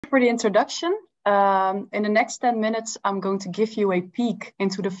For the introduction. In the next 10 minutes, I'm going to give you a peek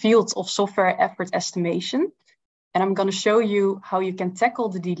into the field of software effort estimation. And I'm going to show you how you can tackle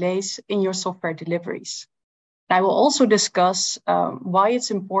the delays in your software deliveries. And I will also discuss why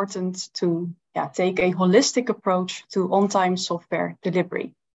it's important to take a holistic approach to on-time software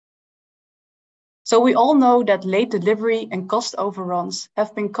delivery. So we all know that late delivery and cost overruns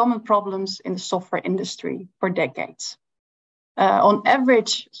have been common problems in the software industry for decades. On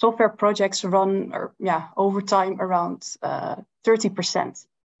average, software projects run over time around 30%.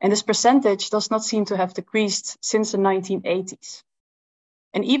 And this percentage does not seem to have decreased since the 1980s.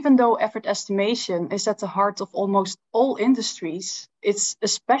 And even though effort estimation is at the heart of almost all industries, it's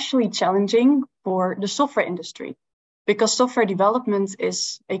especially challenging for the software industry because software development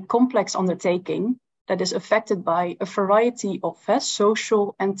is a complex undertaking that is affected by a variety of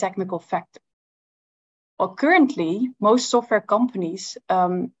social and technical factors. Well, currently, most software companies,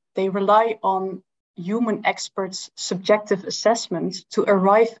 they rely on human experts' subjective assessment to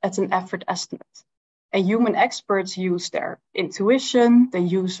arrive at an effort estimate. And human experts use their intuition, they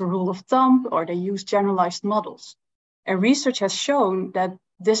use a rule of thumb, or they use generalized models. And research has shown that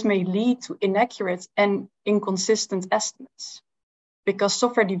this may lead to inaccurate and inconsistent estimates. Because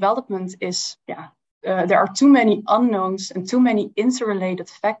software development is, there are too many unknowns and too many interrelated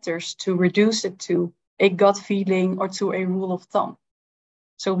factors to reduce it to a gut feeling or to a rule of thumb.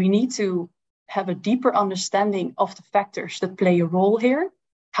 So we need to have a deeper understanding of the factors that play a role here,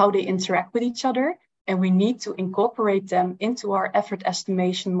 how they interact with each other, and we need to incorporate them into our effort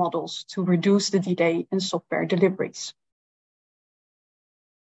estimation models to reduce the delay in software deliveries.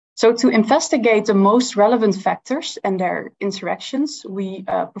 So to investigate the most relevant factors and their interactions, we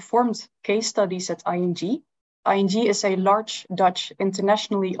performed case studies at ING. ING is a large Dutch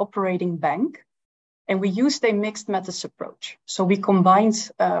internationally operating bank. And we used a mixed methods approach. So we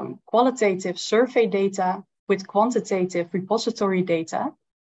combined qualitative survey data with quantitative repository data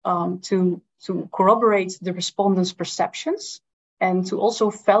to corroborate the respondents' perceptions and to also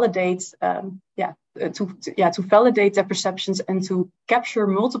validate, to validate their perceptions and to capture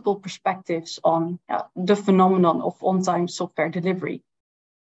multiple perspectives on the phenomenon of on-time software delivery.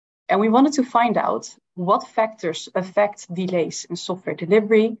 And we wanted to find out what factors affect delays in software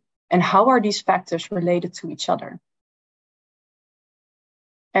delivery and how are these factors related to each other?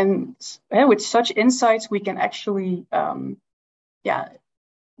 And with such insights, we can actually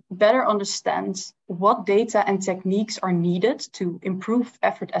better understand what data and techniques are needed to improve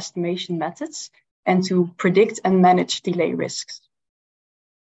effort estimation methods and to predict and manage delay risks.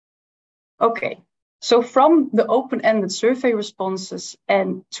 Okay, so from the open-ended survey responses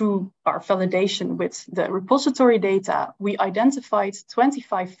and to our validation with the repository data, we identified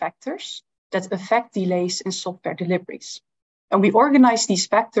 25 factors that affect delays in software deliveries. And we organized these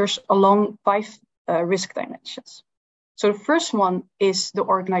factors along 5 risk dimensions. So the first one is the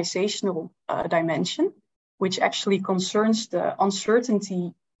organizational dimension, which actually concerns the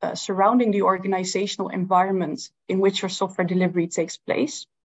uncertainty surrounding the organizational environment in which your software delivery takes place.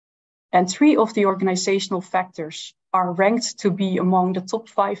 And 3 of the organizational factors are ranked to be among the top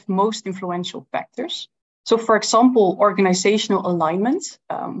 5 most influential factors. So for example, organizational alignment,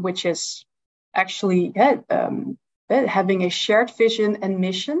 which is actually having a shared vision and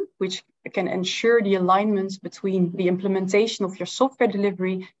mission, which can ensure the alignment between the implementation of your software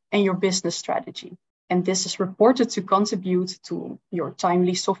delivery and your business strategy. And this is reported to contribute to your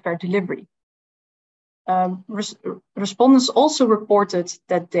timely software delivery. Respondents also reported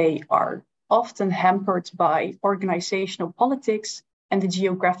that they are often hampered by organizational politics and the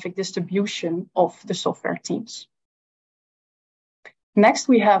geographic distribution of the software teams. Next,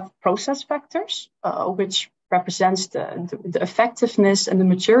 we have process factors, which represents the effectiveness and the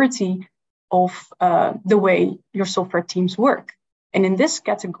maturity of the way your software teams work. And in this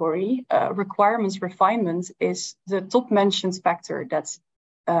category, requirements refinement is the top mentioned factor that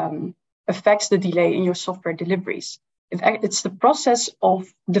affects the delay in your software deliveries. It's the process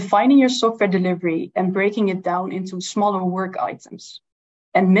of defining your software delivery and breaking it down into smaller work items.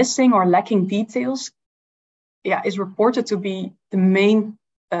 And missing or lacking details is reported to be the main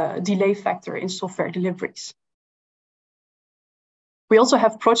delay factor in software deliveries. We also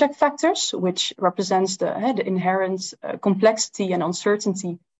have project factors, which represents the inherent complexity and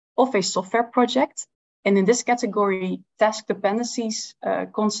uncertainty of a software project. And in this category, task dependencies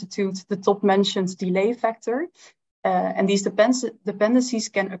constitute the top mentioned delay factor. And these dependencies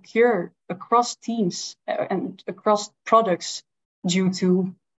can occur across teams and across products due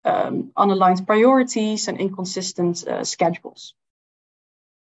to unaligned priorities and inconsistent schedules.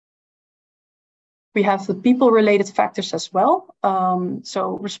 We have the people-related factors as well.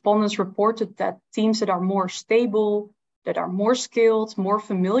 So respondents reported that teams that are more stable, that are more skilled, more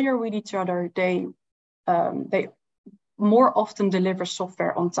familiar with each other, they more often deliver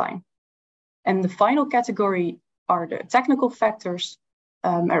software on time. And the final category are the technical factors,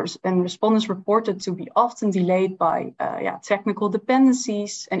 and respondents reported to be often delayed by technical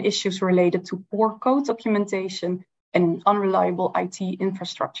dependencies and issues related to poor code documentation and unreliable IT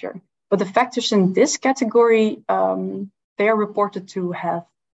infrastructure. But the factors in this category, they are reported to have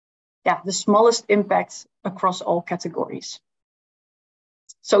the smallest impact across all categories.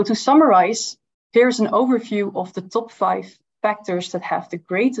 So to summarize, here's an overview of the top 5 factors that have the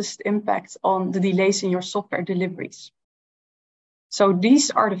greatest impact on the delays in your software deliveries. So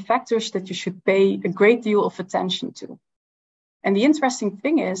these are the factors that you should pay a great deal of attention to. And the interesting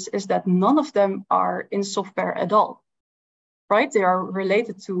thing is that none of them are in software at all, right? They are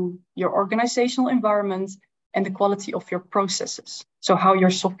related to your organizational environment and the quality of your processes, so how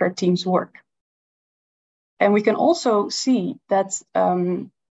your software teams work. And we can also see that,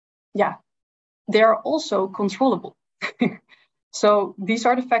 they are also controllable. So these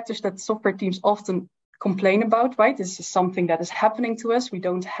are the factors that software teams often complain about, right? This is something that is happening to us. We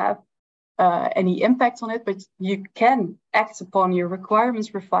don't have any impact on it, but you can act upon your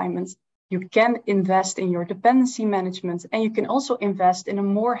requirements refinements. You can invest in your dependency management, and you can also invest in a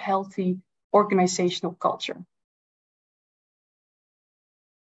more healthy organizational culture.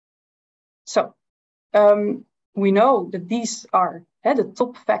 So we know that these are the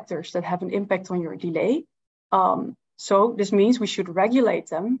top factors that have an impact on your delay. So this means we should regulate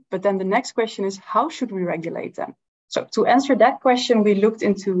them. But then the next question is, how should we regulate them? So to answer that question, we looked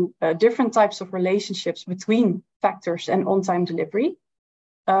into different types of relationships between factors and on-time delivery.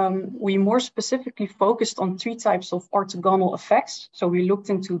 We more specifically focused on 3 types of orthogonal effects. So we looked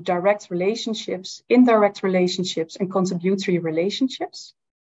into direct relationships, indirect relationships, and contributory relationships.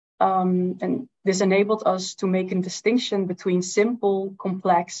 And this enabled us to make a distinction between simple,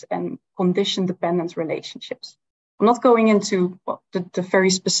 complex, and condition-dependent relationships. I'm not going into the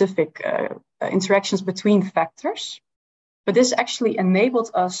very specific interactions between factors, but this actually enabled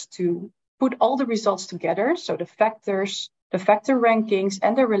us to put all the results together. So the factors, the factor rankings,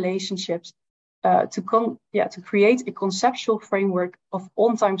 and the relationships to create a conceptual framework of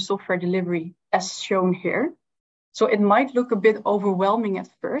on-time software delivery as shown here. So it might look a bit overwhelming at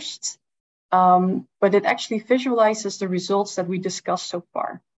first, but it actually visualizes the results that we discussed so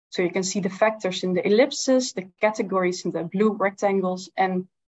far. So you can see the factors in the ellipses, the categories in the blue rectangles, and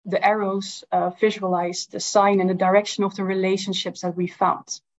the arrows visualize the sign and the direction of the relationships that we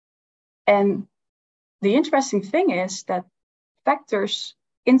found. And the interesting thing is that factors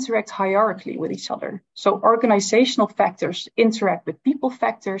interact hierarchically with each other. So organizational factors interact with people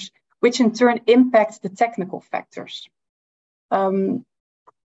factors, which in turn impact the technical factors. And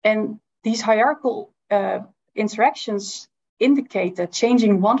these hierarchical interactions indicate that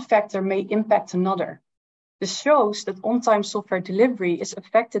changing one factor may impact another. This shows that on-time software delivery is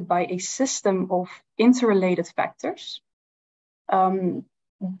affected by a system of interrelated factors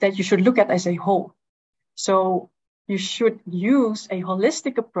that you should look at as a whole. So you should use a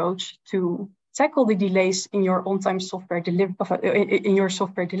holistic approach to tackle the delays in your on-time software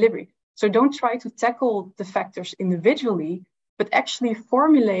delivery. So don't try to tackle the factors individually, but actually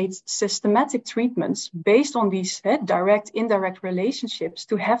formulate systematic treatments based on these direct, indirect relationships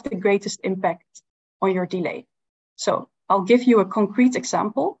to have the greatest impact on your delay. So I'll give you a concrete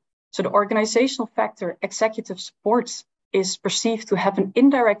example. So the organizational factor executive support is perceived to have an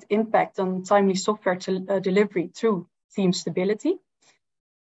indirect impact on timely software delivery through team stability.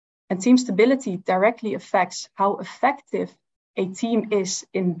 And team stability directly affects how effective a team is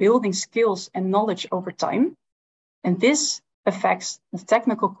in building skills and knowledge over time. And this affects the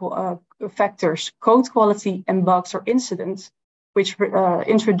technical factors, code quality, and bugs or incidents, which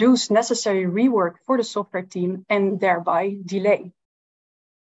introduce necessary rework for the software team and thereby delay.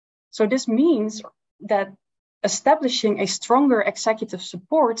 So this means that establishing a stronger executive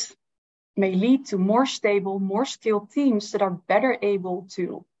support may lead to more stable, more skilled teams that are better able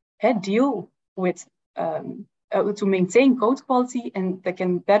to deal with, to maintain code quality, and that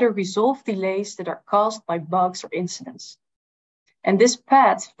can better resolve delays that are caused by bugs or incidents. And this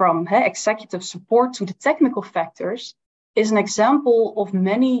path from executive support to the technical factors is an example of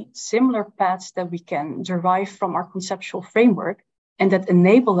many similar paths that we can derive from our conceptual framework and that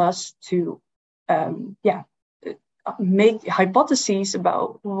enable us to make hypotheses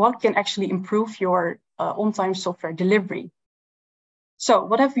about what can actually improve your on-time software delivery. So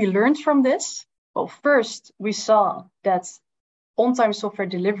what have we learned from this? Well, first, we saw that on-time software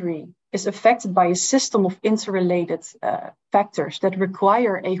delivery is affected by a system of interrelated factors that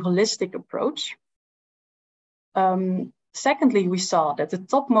require a holistic approach. Secondly, we saw that the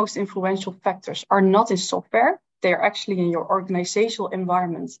top most influential factors are not in software. They are actually in your organizational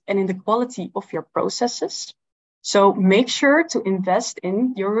environment and in the quality of your processes. So make sure to invest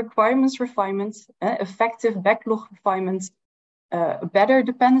in your requirements refinement, effective backlog refinement, better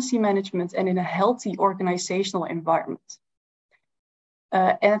dependency management, and in a healthy organizational environment.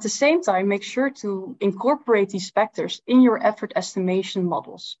 And at the same time, make sure to incorporate these factors in your effort estimation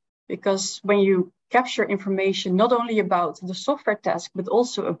models. Because when you capture information not only about the software task, but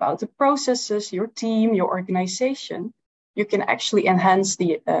also about the processes, your team, your organization, you can actually enhance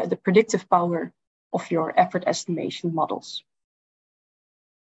the predictive power of your effort estimation models.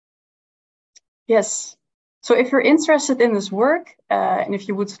 Yes. So if you're interested in this work, and if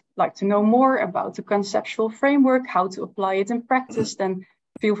you would like to know more about the conceptual framework, how to apply it in practice, then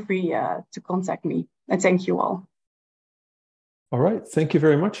feel free to contact me. And thank you all. All right. Thank you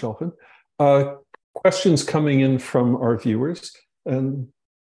very much, Elvan. Questions coming in from our viewers. And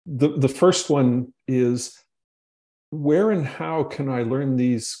the first one is, where and how can I learn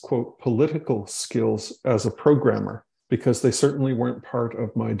these, quote, political skills as a programmer? Because they certainly weren't part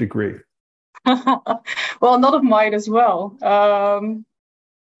of my degree. Well, not of mine as well.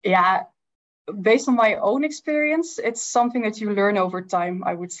 Yeah, based on my own experience, it's something that you learn over time,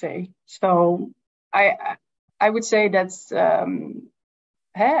 I would say. So I would say that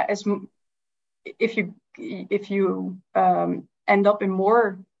if you end up in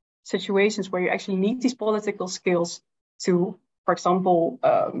more situations where you actually need these political skills to, for example,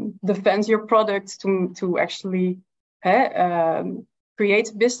 defend your product, to actually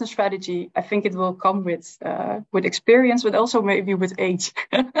create a business strategy, I think it will come with experience, but also maybe with age.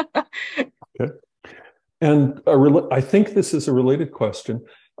 Okay. And I think this is a related question.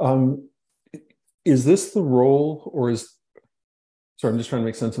 Is this the role, or sorry, I'm just trying to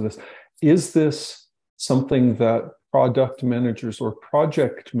make sense of this. Is this something that product managers or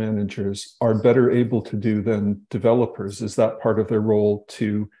project managers are better able to do than developers? Is that part of their role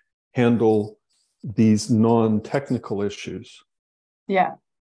to handle these non-technical issues? Yeah,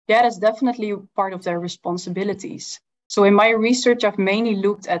 that's definitely part of their responsibilities. So in my research, I've mainly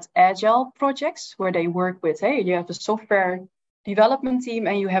looked at agile projects where they work with, you have a software development team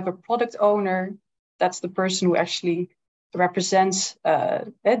and you have a product owner. That's the person who actually represents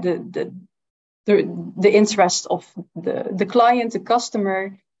the interest of the client, the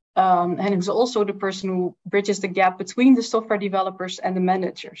customer, and it's also the person who bridges the gap between the software developers and the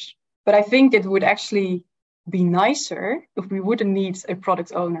managers. But I think it would actually be nicer if we wouldn't need a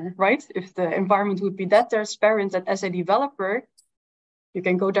product owner, right? If the environment would be that transparent that as a developer, you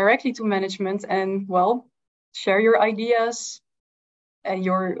can go directly to management and, well, share your ideas and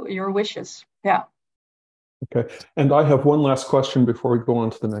your wishes. Yeah. Okay. And I have one last question before we go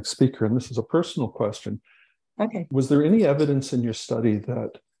on to the next speaker, and this is a personal question. Okay. Was there any evidence in your study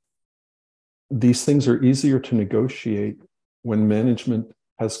that these things are easier to negotiate when management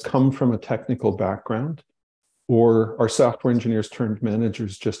has come from a technical background? Or are software engineers turned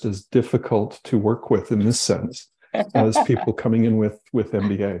managers just as difficult to work with in this sense as people coming in with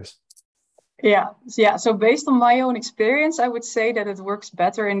MBAs? Yeah. So based on my own experience, I would say that it works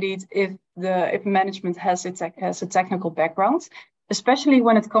better indeed if management has a technical background, especially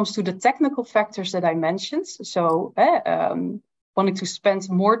when it comes to the technical factors that I mentioned. So wanting to spend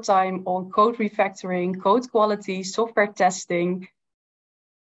more time on code refactoring, code quality, software testing.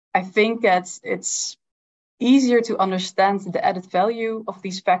 I think that it's easier to understand the added value of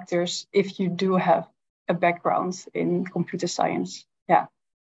these factors if you do have a background in computer science. Yeah.